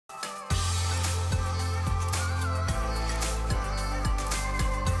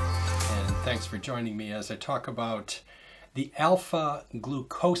Thanks for joining me as I talk about the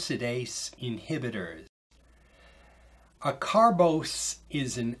alpha-glucosidase inhibitors. Acarbose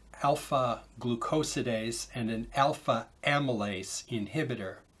is an alpha-glucosidase and an alpha-amylase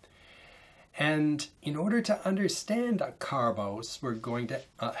inhibitor. And in order to understand Acarbose, we're going to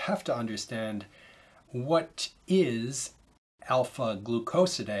have to understand what is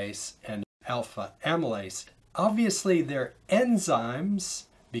alpha-glucosidase and alpha-amylase. Obviously, they're enzymes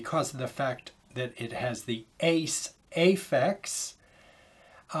because of the fact that it has the ACE affix.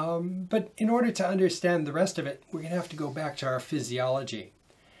 But in order to understand the rest of it, we're going to have to go back to our physiology.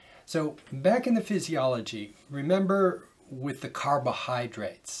 So back in the physiology, remember with the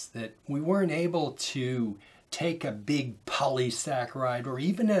carbohydrates that we weren't able to take a big polysaccharide or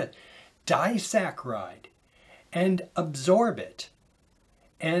even a disaccharide and absorb it.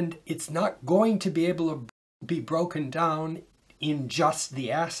 And it's not going to be able to be broken down in just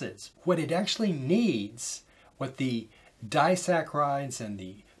the acids. What it actually needs, what the disaccharides and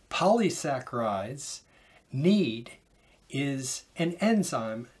the polysaccharides need, is an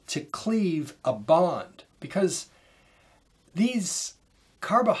enzyme to cleave a bond. Because these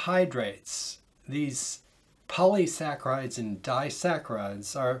carbohydrates, these polysaccharides and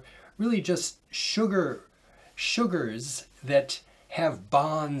disaccharides are really just sugars that have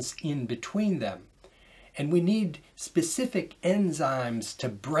bonds in between them. And we need specific enzymes to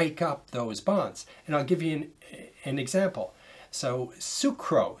break up those bonds. And I'll give you an example. So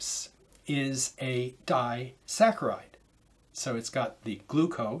sucrose is a disaccharide. So it's got the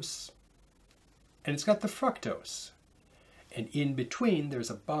glucose and it's got the fructose. And in between there's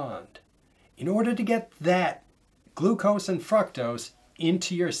a bond. In order to get that glucose and fructose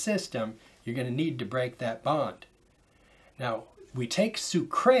into your system, you're going to need to break that bond. Now, we take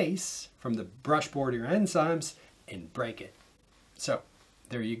sucrase from the brush border enzymes and break it. So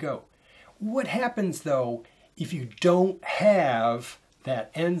there you go. What happens though if you don't have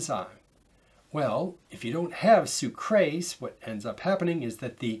that enzyme? Well, if you don't have sucrase, what ends up happening is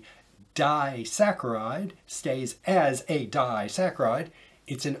that the disaccharide stays as a disaccharide.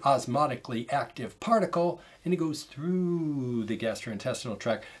 It's an osmotically active particle and it goes through the gastrointestinal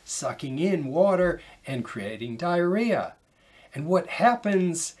tract, sucking in water and creating diarrhea. And what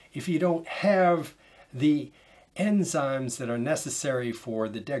happens if you don't have the enzymes that are necessary for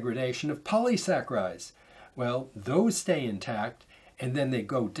the degradation of polysaccharides? Well, those stay intact and then they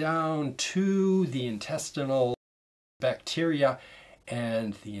go down to the intestinal bacteria,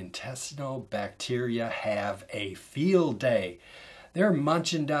 and the intestinal bacteria have a field day. They're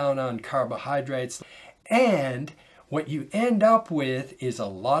munching down on carbohydrates, and what you end up with is a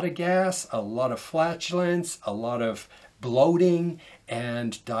lot of gas, a lot of flatulence, a lot of bloating,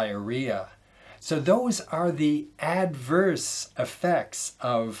 and diarrhea. So those are the adverse effects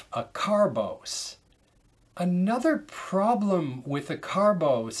of Acarbose. Another problem with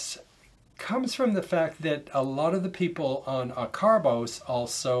Acarbose comes from the fact that a lot of the people on Acarbose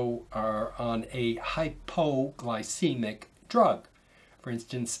also are on a hypoglycemic drug, for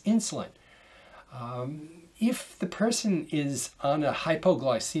instance, insulin. If the person is on a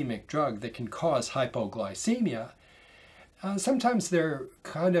hypoglycemic drug that can cause hypoglycemia, sometimes they're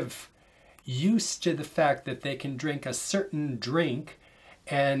kind of used to the fact that they can drink a certain drink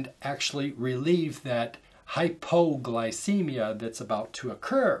and actually relieve that hypoglycemia that's about to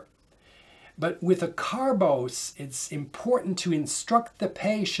occur. But with Acarbose, it's important to instruct the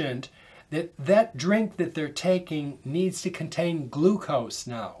patient that that drink that they're taking needs to contain glucose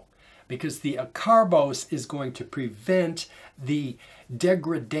now, because the Acarbose is going to prevent the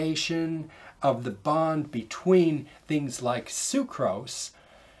degradation of the bond between things like sucrose,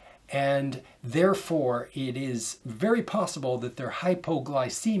 and therefore it is very possible that their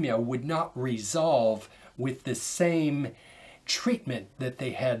hypoglycemia would not resolve with the same treatment that they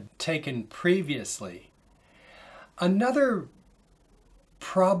had taken previously. Another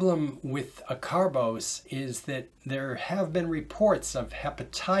problem with Acarbose is that there have been reports of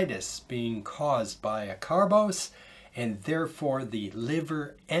hepatitis being caused by Acarbose, and therefore the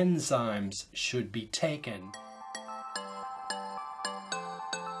liver enzymes should be taken.